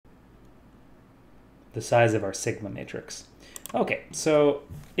the size of our sigma matrix. Okay, so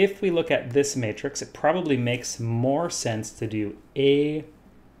if we look at this matrix, it probably makes more sense to do A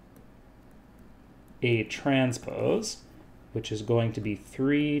transpose, which is going to be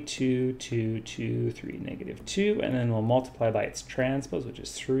 3, 2, 2, 2, 3, negative 2, and then we'll multiply by its transpose, which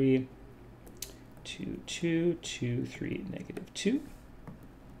is 3, 2, 2, 2, 3, negative 2.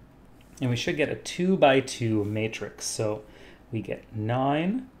 And we should get a 2 by 2 matrix. So we get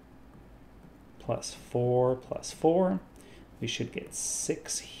 9 plus 4 plus 4. We should get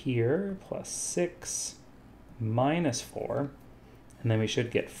 6 here plus 6 minus 4. And then we should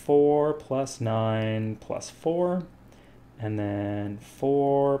get 4 plus 9 plus 4. And then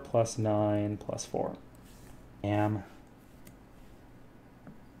 4 plus 9 plus 4.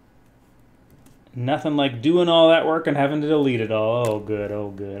 Nothing like doing all that work and having to delete it all. Oh, good, oh,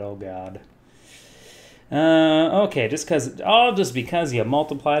 good, oh, God. Okay, just because you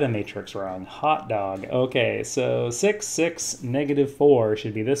multiplied a matrix wrong. Hot dog. Okay, so 6, 6, negative 4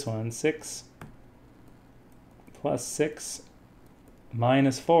 should be this one. 6 plus 6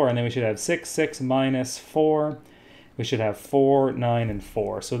 minus 4. And then we should have 6, 6 minus 4. We should have 4, 9, and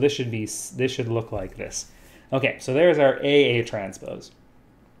 4. So this should look like this. Okay, so there's our AA transpose.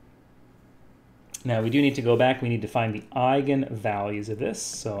 Now we do need to go back. We need to find the eigenvalues of this.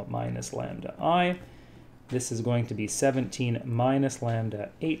 So minus lambda I. This is going to be 17 minus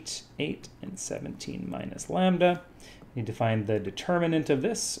lambda 8, 8, and 17 minus lambda. We need to find the determinant of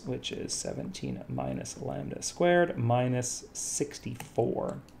this, which is 17 minus lambda squared minus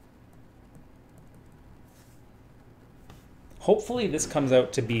 64. Hopefully this comes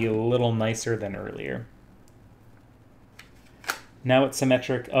out to be a little nicer than earlier. Now it's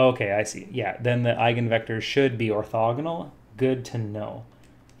symmetric. Oh, okay, I see. Yeah, then the eigenvectors should be orthogonal. Good to know.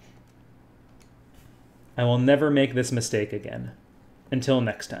 I will never make this mistake again. Until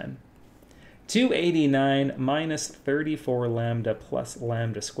next time. 289 minus 34 lambda plus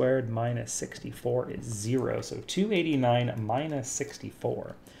lambda squared minus 64 is 0. So 289 minus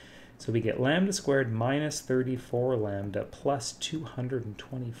 64. So we get lambda squared minus 34 lambda plus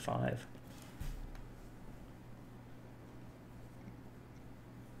 225.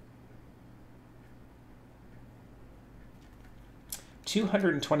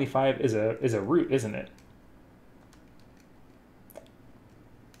 225 is a root, isn't it?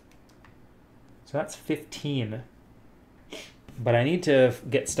 So that's 15. But I need to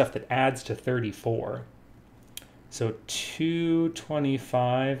get stuff that adds to 34. So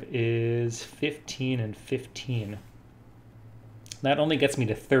 225 is 15 and 15. That only gets me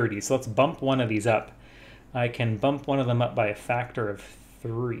to 30. So let's bump one of these up. I can bump one of them up by a factor of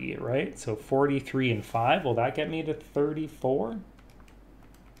 3, right? So 43 and 5. Will that get me to 34?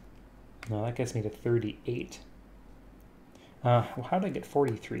 No, that gets me to 38. Well, how did I get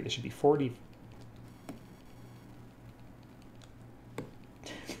 43? This should be 40.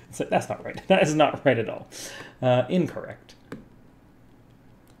 So that's not right. That is not right at all. Incorrect.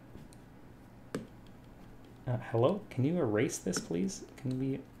 Hello? Can you erase this, please? Can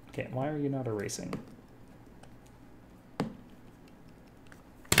we... Okay, why are you not erasing?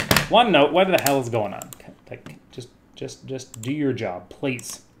 OneNote, what the hell is going on? Like, just do your job,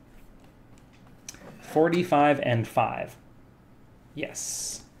 please. 45 and 5.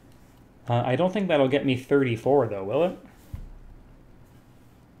 Yes. I don't think that'll get me 34, though, will it?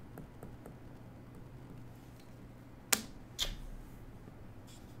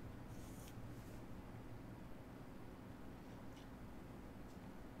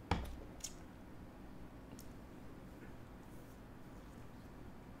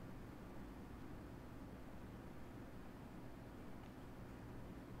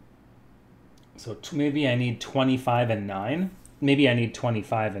 So maybe I need 25 and 9. Maybe I need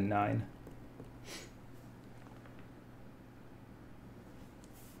 25 and 9.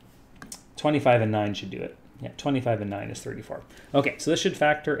 $25 and 9 should do it. Yeah, 25 and 9 is 34. Okay, so this should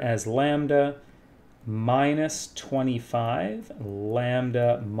factor as lambda minus 25,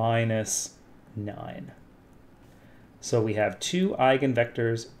 lambda minus 9. So we have two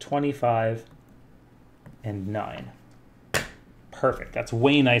eigenvectors, 25 and 9. Perfect. That's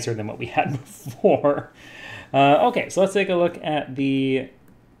way nicer than what we had before. Okay, so let's take a look at the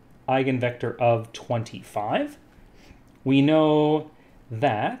eigenvector of 25. We know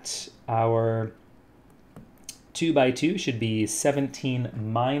that our 2 by 2 should be 17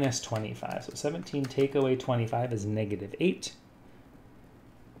 minus 25. So 17 take away 25 is negative 8.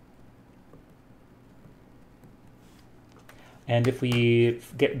 And if we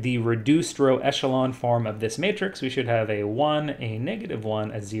get the reduced row echelon form of this matrix, we should have a 1, a negative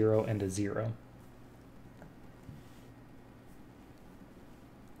 1, a 0, and a 0.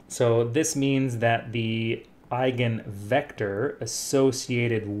 So this means that the eigenvector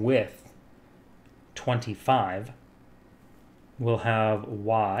associated with 25 will have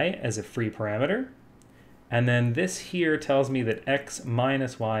y as a free parameter. And then this here tells me that x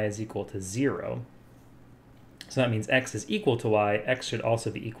minus y is equal to 0. So that means x is equal to y. X should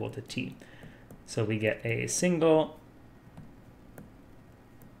also be equal to t. So we get a single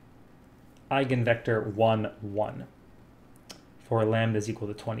eigenvector 1, 1 for lambda is equal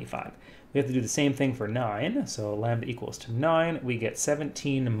to 25. We have to do the same thing for 9. So lambda equals to 9. We get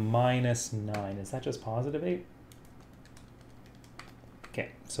 17 minus 9. Is that just positive 8? Okay,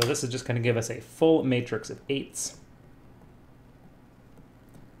 so this is just going to give us a full matrix of 8s.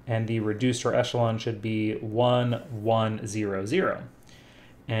 And the reducer echelon should be 1, 1, 0, 0.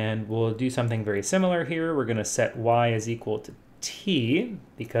 And we'll do something very similar here. We're going to set y is equal to t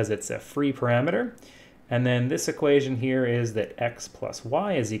because it's a free parameter. And then this equation here is that x plus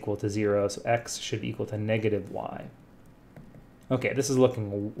y is equal to 0, so x should be equal to negative y. Okay, this is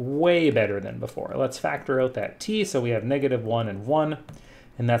looking way better than before. Let's factor out that t, so we have negative 1 and 1,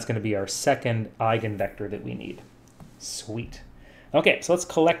 and that's going to be our second eigenvector that we need. Sweet. Okay, so let's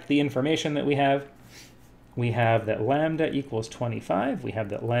collect the information that we have. We have that lambda equals 25. We have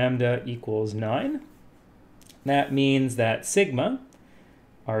that lambda equals 9. That means that sigma,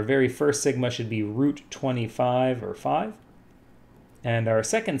 our very first sigma should be root 25 or 5. And our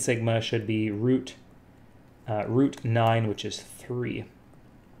second sigma should be root 9, which is 3.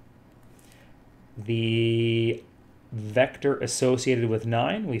 The vector associated with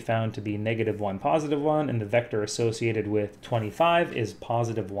 9 we found to be negative 1, positive 1, and the vector associated with 25 is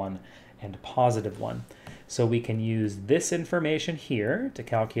positive 1 and positive 1. So we can use this information here to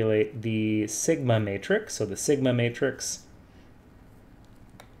calculate the sigma matrix. So the sigma matrix,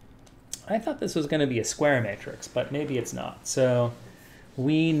 I thought this was going to be a square matrix, but maybe it's not. So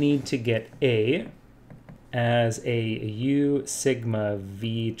we need to get A as a U sigma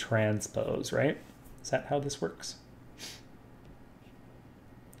V transpose, right? Is that how this works?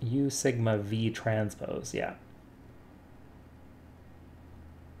 U sigma V transpose, yeah.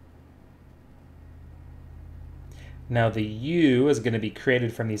 Now the U is going to be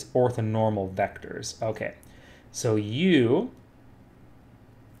created from these orthonormal vectors. Okay, so U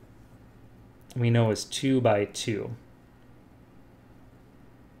we know is 2 by 2.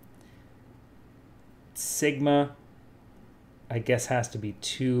 Sigma, I guess, has to be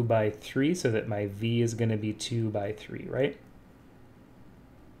 2 by 3, so that my V is going to be 2 by 3, right?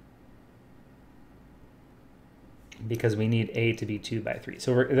 Because we need A to be 2 by 3.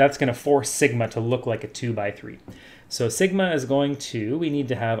 So that's going to force sigma to look like a 2 by 3. So sigma is going to, we need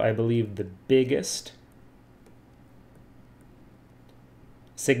to have, I believe, the biggest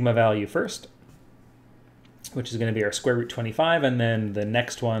sigma value first, which is going to be our square root 25, and then the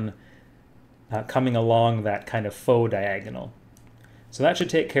next one coming along that kind of faux diagonal. So that should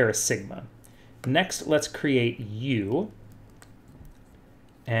take care of sigma. Next, let's create U,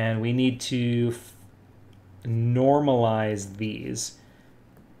 and we need to normalize these.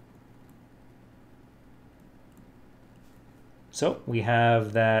 So we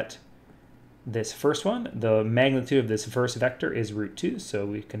have that this first one, the magnitude of this first vector is root 2, so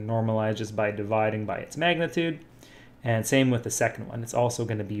we can normalize just by dividing by its magnitude. And same with the second one, it's also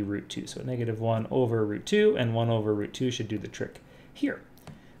going to be root 2. So negative 1 over root 2 and 1 over root 2 should do the trick here.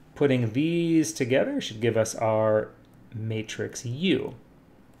 Putting these together should give us our matrix U.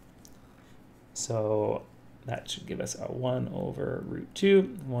 So that should give us a 1 over root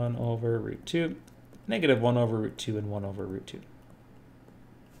 2, 1 over root 2, negative 1 over root 2, and 1 over root 2.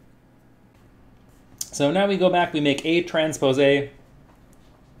 So now we go back, we make A transpose A.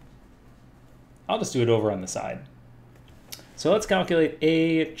 I'll just do it over on the side. So let's calculate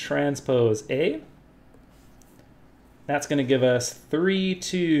A transpose A. That's going to give us 3,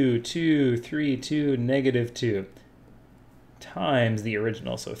 2, 2, 3, 2, negative 2 times the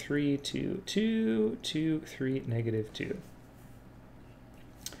original. So 3, 2, 2, 2, 3, negative 2.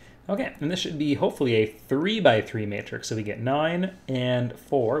 Okay, and this should be hopefully a 3 by 3 matrix. So we get 9 and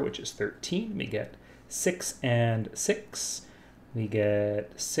 4, which is 13. We get 6 and 6. We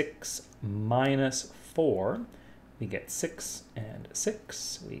get 6 minus 4. We get 6 and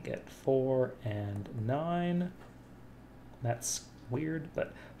 6. We get 4 and 9. That's weird,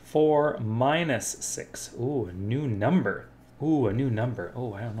 but 4 minus 6. Ooh, a new number. Ooh, a new number.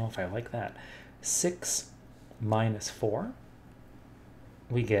 Oh, I don't know if I like that. 6 minus 4.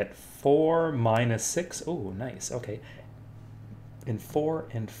 We get 4 minus 6. Oh, nice. Okay. And 4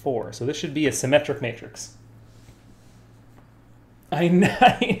 and 4. So this should be a symmetric matrix. I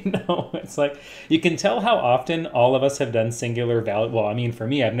know. It's like, you can tell how often all of us have done singular value. Well, I mean, for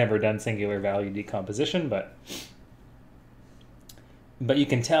me, I've never done singular value decomposition, but you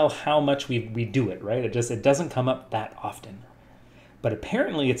can tell how much we do it, right? It doesn't come up that often. But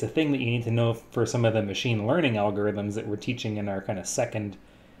apparently it's a thing that you need to know for some of the machine learning algorithms that we're teaching in our kind of second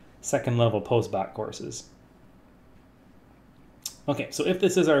level postdoc courses. Okay, so if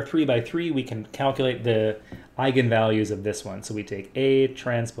this is our 3x3, we can calculate the eigenvalues of this one. So we take A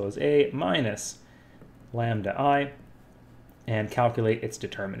transpose A minus lambda I and calculate its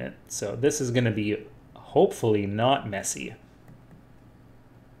determinant. So this is going to be hopefully not messy,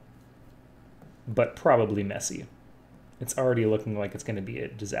 but probably messy. It's already looking like it's going to be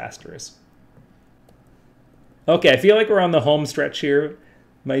disastrous. Okay, I feel like we're on the home stretch here.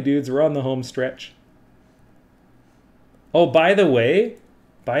 My dudes, we're on the home stretch. Oh, by the way,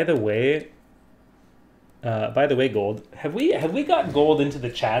 Gold, have we got Gold into the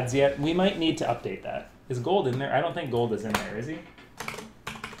chads yet? We might need to update that. Is Gold in there? I don't think Gold is in there, is he?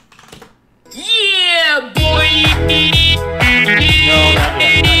 Yeah, boy! No, not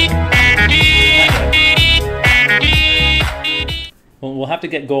yet. Well, we'll have to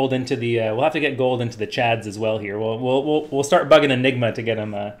get Gold into the chads as well here. We'll start bugging Enigma to get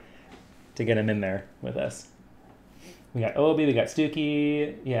him in there with us. We got Obi, we got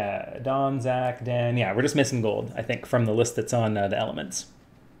Stuki, yeah, Don, Zach, Dan. Yeah, we're just missing Gold, I think, from the list that's on the elements.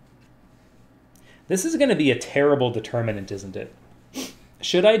 This is going to be a terrible determinant, isn't it?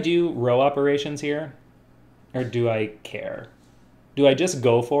 Should I do row operations here? Or do I care? Do I just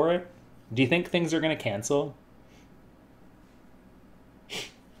go for it? Do you think things are going to cancel?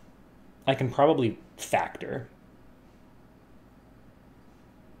 I can probably factor.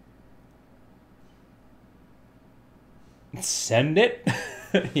 Send it?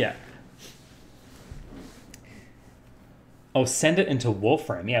 Yeah. Oh, send it into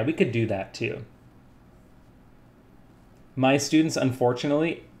Wolfram. Yeah, we could do that too. My students,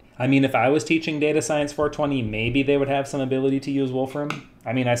 unfortunately, I mean, if I was teaching Data Science 420, maybe they would have some ability to use Wolfram.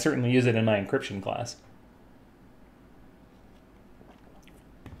 I mean, I certainly use it in my encryption class.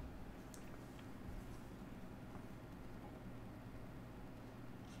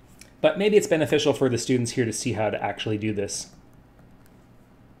 But maybe it's beneficial for the students here to see how to actually do this.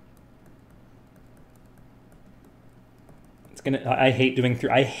 I hate doing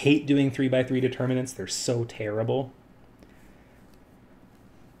 3x3 determinants. They're so terrible.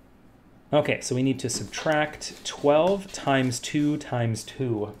 Okay, so we need to subtract 12 times 2 times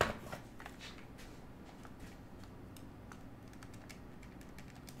 2.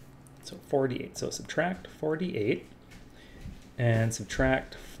 So 48. So subtract 48 and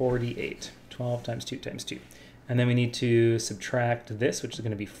subtract 48. 12 times 2 times 2. And then we need to subtract this, which is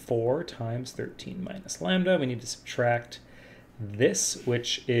going to be 4 times 13 minus lambda. We need to subtract this,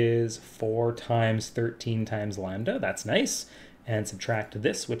 which is 4 times 13 times lambda. That's nice. And subtract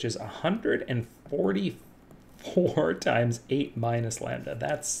this, which is 144 times 8 minus lambda.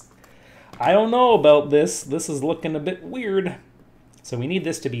 That's, I don't know about this. This is looking a bit weird. So we need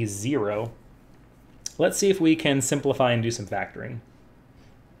this to be 0. Let's see if we can simplify and do some factoring.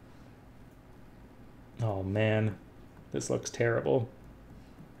 Oh man, this looks terrible.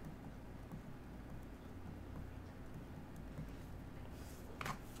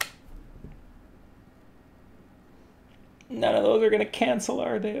 None of those are going to cancel,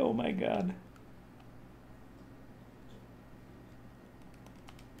 are they? Oh my god.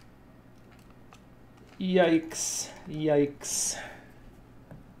 Yikes. Yikes.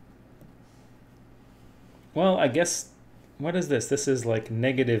 Well, I guess, what is this? This is like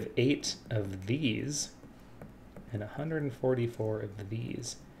 -8 of these and 144 of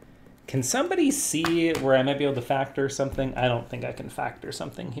these. Can somebody see where I might be able to factor something? I don't think I can factor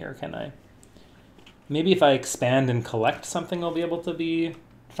something here, can I? Maybe if I expand and collect something, I'll be able to be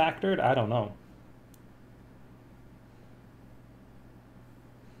factored? I don't know.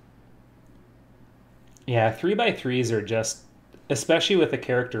 Yeah, 3x3s are just, especially with a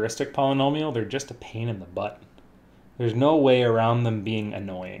characteristic polynomial, they're just a pain in the butt. There's no way around them being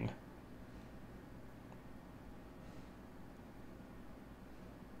annoying.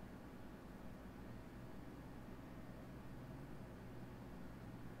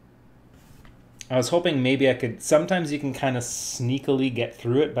 I was hoping maybe I could, sometimes you can kind of sneakily get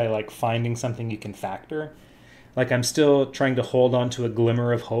through it by like finding something you can factor. Like I'm still trying to hold on to a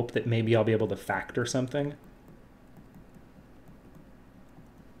glimmer of hope that maybe I'll be able to factor something.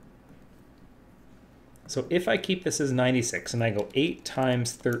 So if I keep this as 96 and I go 8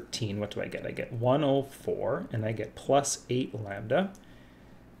 times 13, what do I get? I get 104 and I get plus 8 lambda.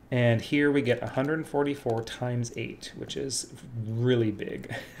 And here we get 144 times 8, which is really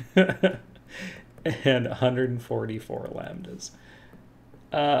big. And 144 lambdas.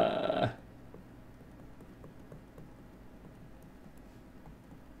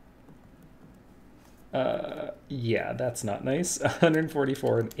 Yeah, that's not nice.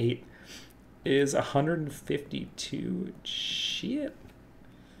 144 and 8 is 152. Shit.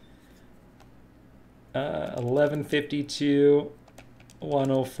 1152,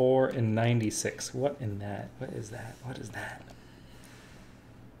 104, and 96. What in that? What is that? What is that?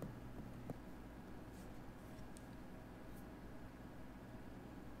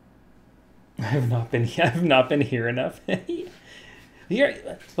 I've not been here enough.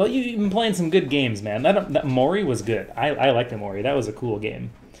 Well, you've been playing some good games, man. That Mori was good. I like the Mori. That was a cool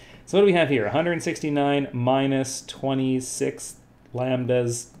game. So what do we have here? 169 minus 26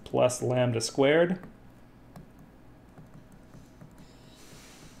 lambdas plus lambda squared.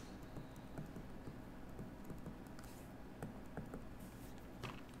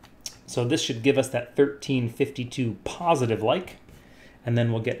 So this should give us that 1352 positive like. And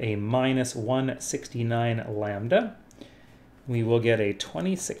then we'll get a minus 169 lambda. We will get a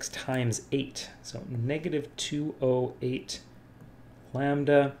 26 times 8, so negative 208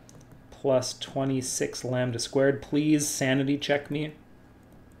 lambda plus 26 lambda squared. Please sanity check me.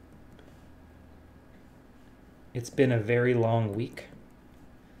 It's been a very long week.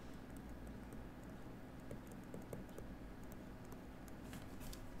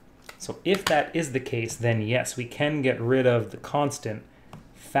 So if that is the case, then yes, we can get rid of the constant,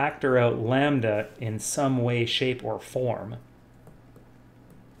 factor out lambda in some way, shape, or form.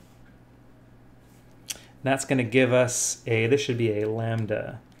 That's going to give us this should be a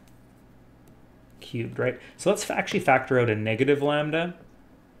lambda cubed, right? So let's actually factor out a negative lambda.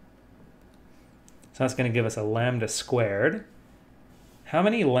 So that's going to give us a lambda squared. How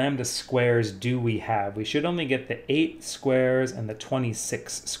many lambda squares do we have? We should only get the 8 squares and the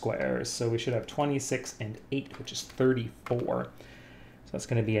 26 squares. So we should have 26 and 8, which is 34. So that's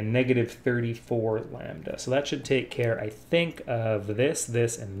going to be a negative 34 lambda. So that should take care, I think, of this,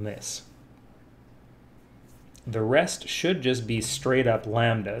 this, and this. The rest should just be straight up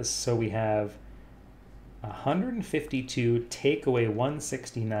lambdas. So we have 152 take away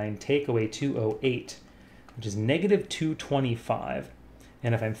 169 take away 208, which is negative 225.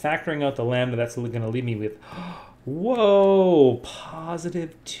 And if I'm factoring out the lambda, that's going to leave me with, whoa,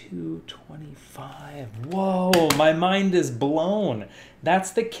 positive 225. Whoa, my mind is blown.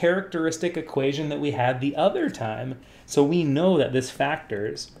 That's the characteristic equation that we had the other time. So we know that this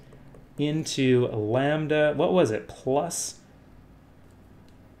factors into lambda, what was it,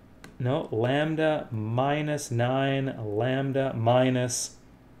 lambda minus 9, lambda minus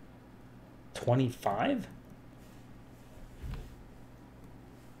 25?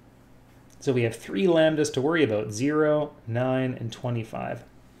 So we have 3 lambdas to worry about, 0, 9, and 25.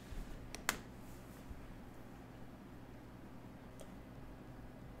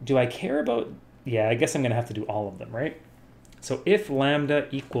 Do I care about, yeah, I guess I'm going to have to do all of them, right? So if lambda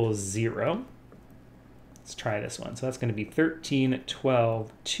equals 0, let's try this one. So that's going to be 13,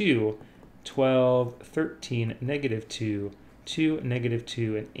 12, 2, 12, 13, negative 2, 2, negative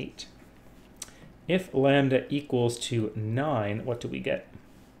 2, and 8. If lambda equals to 9, what do we get?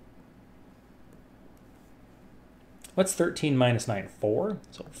 What's 13 minus 9? 4.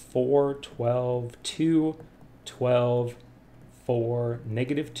 So 4, 12, 2, 12, 4,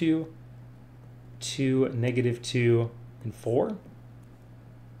 negative 2, 2, negative 2, and 4.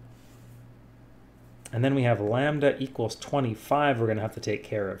 And then we have lambda equals 25. We're going to have to take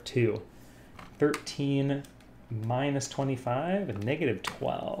care of too. 13 minus 25 and negative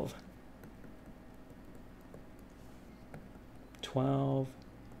 12. 12,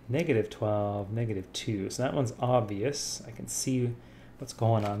 negative 12, negative 2. So that one's obvious. I can see what's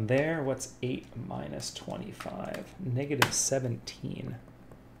going on there. What's 8 minus 25? Negative 17.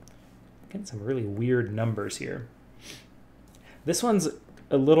 Getting some really weird numbers here. This one's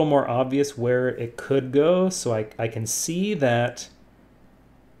a little more obvious where it could go. So I can see that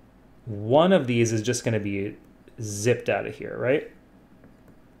one of these is just going to be zipped out of here, right?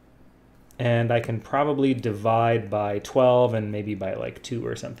 And I can probably divide by 12 and maybe by like 2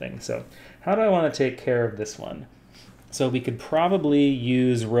 or something. So how do I want to take care of this one? So we could probably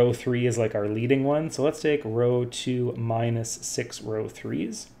use row 3 as like our leading one. So let's take row 2 minus 6 row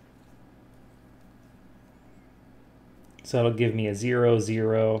 3s. So that'll give me a 0,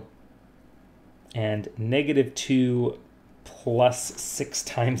 0, and negative 2 plus 6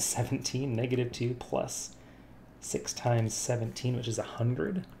 times 17. Negative 2 plus 6 times 17, which is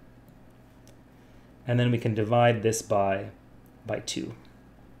 100. And then we can divide this by 2.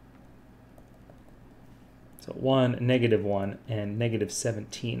 So 1, -1, and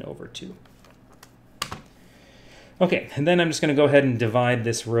 -17 over 2. Okay, and then I'm just going to go ahead and divide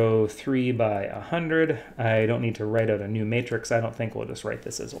this row 3 by 100. I don't need to write out a new matrix. I don't think we'll just write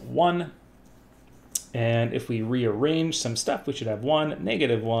this as a 1. And if we rearrange some stuff, we should have 1,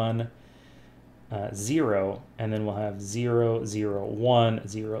 -1, 0, and then we'll have 0, 0, 1,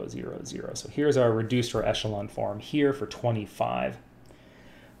 0, 0, 0. So here's our reduced row echelon form here for 25.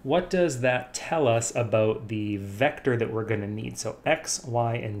 What does that tell us about the vector that we're going to need? So x,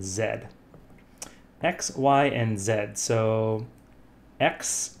 y, and z. X, y, and z. So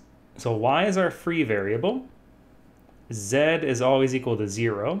y is our free variable. Z is always equal to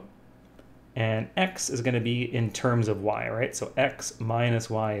 0. And x is going to be in terms of y, right? So x minus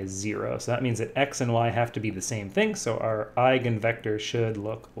y is 0. So that means that x and y have to be the same thing. So our eigenvector should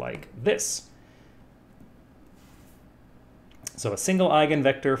look like this. So a single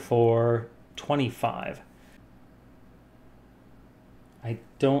eigenvector for 25. I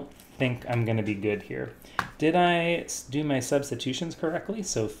don't think I'm going to be good here. Did I do my substitutions correctly?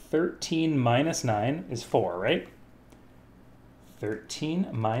 So 13 minus 9 is 4, right? 13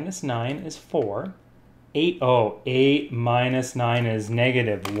 minus 9 is 4. 8 minus 9 is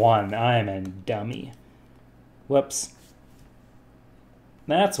 -1. I'm a dummy. Whoops.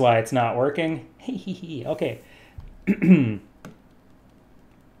 That's why it's not working. Okay.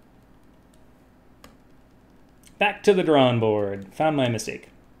 Back to the drawing board. Found my mistake.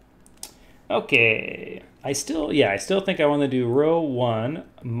 Okay. I still think I want to do row 1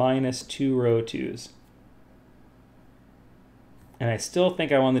 minus 2 row 2s. And I still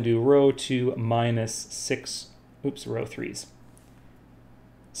think I want to do row 2 minus row 3s.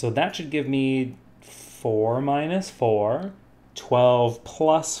 So that should give me 4 minus 4, 12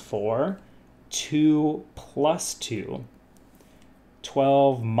 plus 4, 2 plus 2,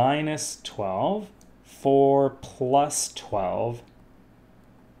 12 minus 12, 4 plus 12,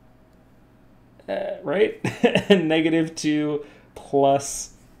 right? And -2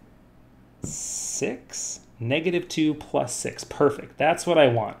 plus 6? -2 plus 6. Perfect. That's what I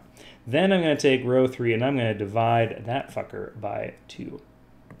want. Then I'm going to take row 3 and I'm going to divide that fucker by 2.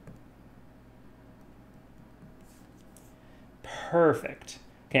 Perfect.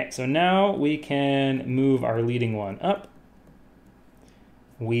 Okay, so now we can move our leading one up.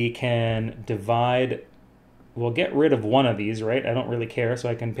 We can divide. We'll get rid of one of these, right? I don't really care. So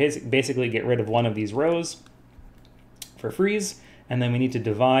I can basically get rid of one of these rows for freeze. And then we need to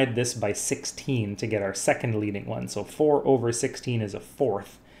divide this by 16 to get our second leading one. So 4 over 16 is a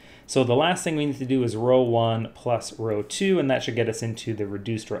fourth. So the last thing we need to do is row 1 plus row 2, and that should get us into the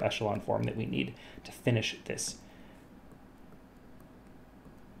reduced row echelon form that we need to finish this.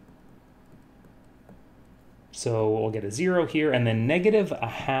 So we'll get a 0 here, and then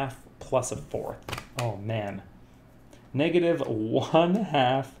 -1/2 plus a fourth. Oh man.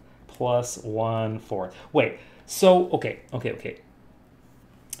 -1/2 plus 1/4. Wait, so, okay.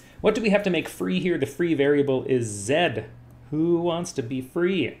 What do we have to make free here? The free variable is z. Who wants to be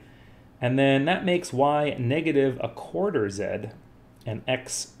free? And then that makes y -1/4 z and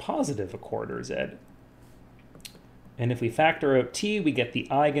x +1/4 z. And if we factor out t, we get the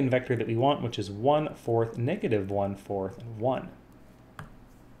eigenvector that we want, which is 1/4, -1/4, and 1.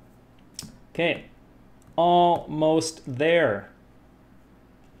 Okay, almost there.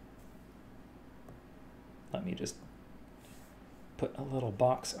 Let me just put a little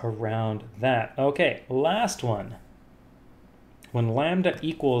box around that. Okay, last one. When lambda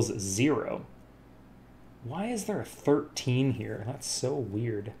equals 0. Why is there a 13 here? That's so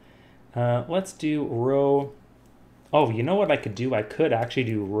weird. Let's do row... Oh, you know what I could do? I could actually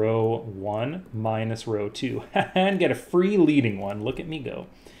do row 1 minus row 2 and get a free leading one. Look at me go.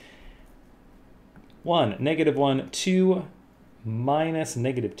 1, -1, 2 minus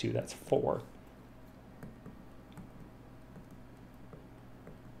 -2. That's 4.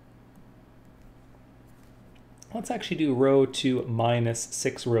 Let's actually do row 2 minus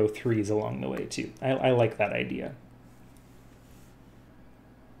 6 row 3s along the way too. I like that idea.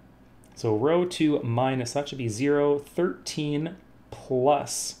 So row 2 minus, that should be 0. 13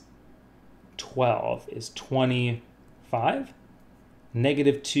 plus 12 is 25.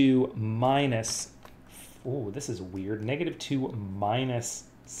 -2 minus, ooh, this is weird. -2 minus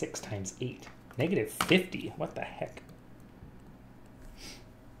 6 times 8. -50. What the heck?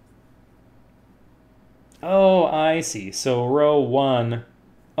 Oh, I see. So row 1.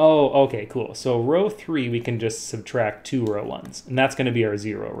 Oh, okay, cool. So row 3, we can just subtract 2 row 1s. And that's going to be our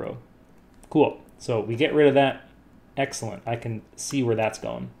 0 row. Cool. So we get rid of that. Excellent. I can see where that's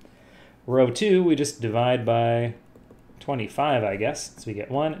going. Row 2, we just divide by 25, I guess. So we get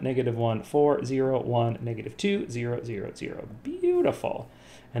 1, -1, 4, 0, 1, -2, 0, 0, 0. Beautiful.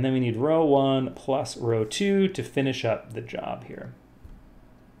 And then we need row 1 plus row 2 to finish up the job here.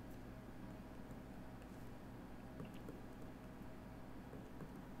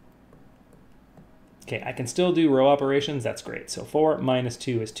 Okay, I can still do row operations. That's great. So 4 minus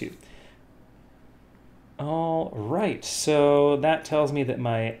 2 is 2. All right, so that tells me that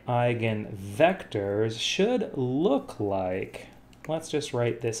my eigenvectors should look like, let's just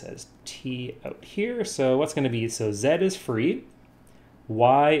write this as t out here. So what's going to be, so z is free,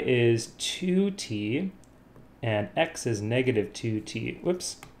 y is 2t, and x is -2t.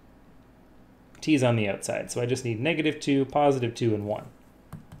 Whoops. T is on the outside, so I just need -2, +2, and 1.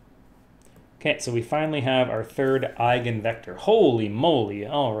 Okay, so we finally have our third eigenvector. Holy moly,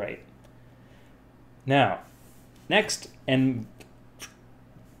 all right. Now, next thing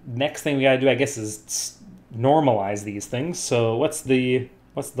we gotta do, I guess, is normalize these things. So what's the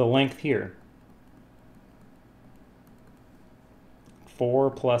length here?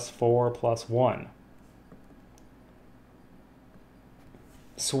 4 plus 4 plus 1.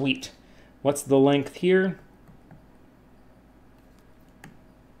 Sweet. What's the length here?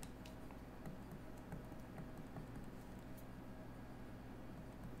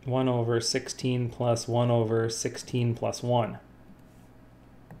 One over 16 plus 1 over 16 plus 1.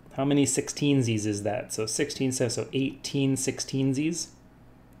 How many 16sies is that? So 16, so 18 16sies.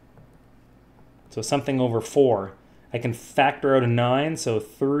 So something over 4. I can factor out a 9, so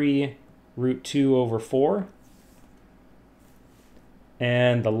 3 root 2 over 4.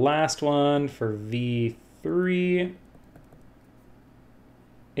 And the last one for V3,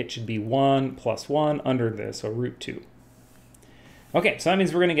 it should be 1 plus 1 under this, so root 2. Okay, so that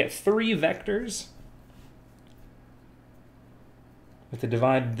means we're going to get 3 vectors. We have to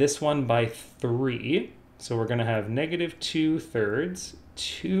divide this one by 3. So we're going to have -2/3,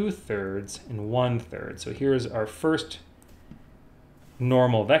 2/3, and 1/3. So here's our first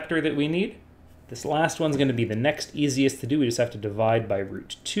normal vector that we need. This last one's going to be the next easiest to do. We just have to divide by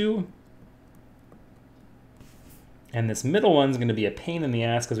root 2. And this middle one's going to be a pain in the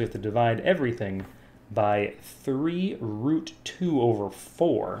ass because we have to divide everything by 3 root 2 over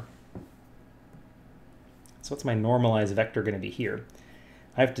 4. So what's my normalized vector going to be here?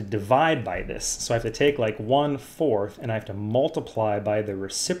 I have to divide by this. So I have to take like 1/4 and I have to multiply by the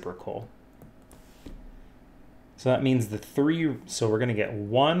reciprocal. So that means the 3, so we're going to get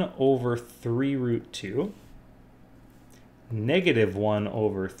 1 over 3 root 2, -1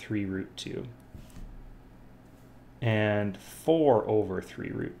 over 3 root 2, and 4 over 3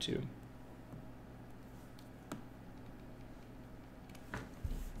 root 2.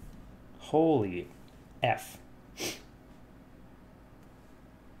 Holy F.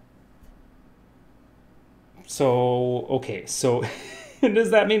 So, okay, so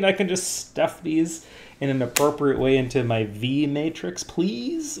does that mean I can just stuff these in an appropriate way into my V matrix,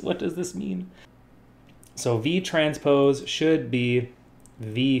 please? What does this mean? So V transpose should be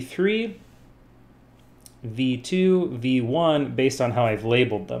V3, V2, V1, based on how I've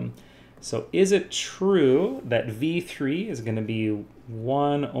labeled them. So is it true that V3 is going to be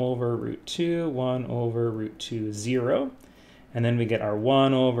 1 over root 2, 1 over root 2, 0? And then we get our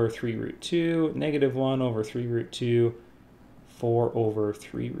 1 over 3 root 2, -1 over 3 root 2, 4 over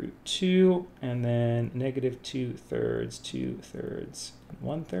 3 root 2, and then -2/3, 2/3, and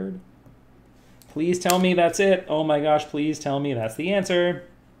 1/3. Please tell me that's it. Oh my gosh, please tell me that's the answer.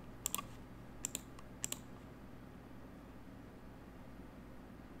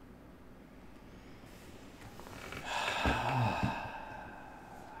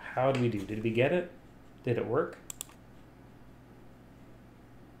 How did we do? Did we get it? Did it work?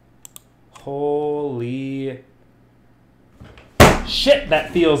 Holy shit,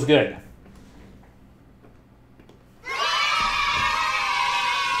 that feels good.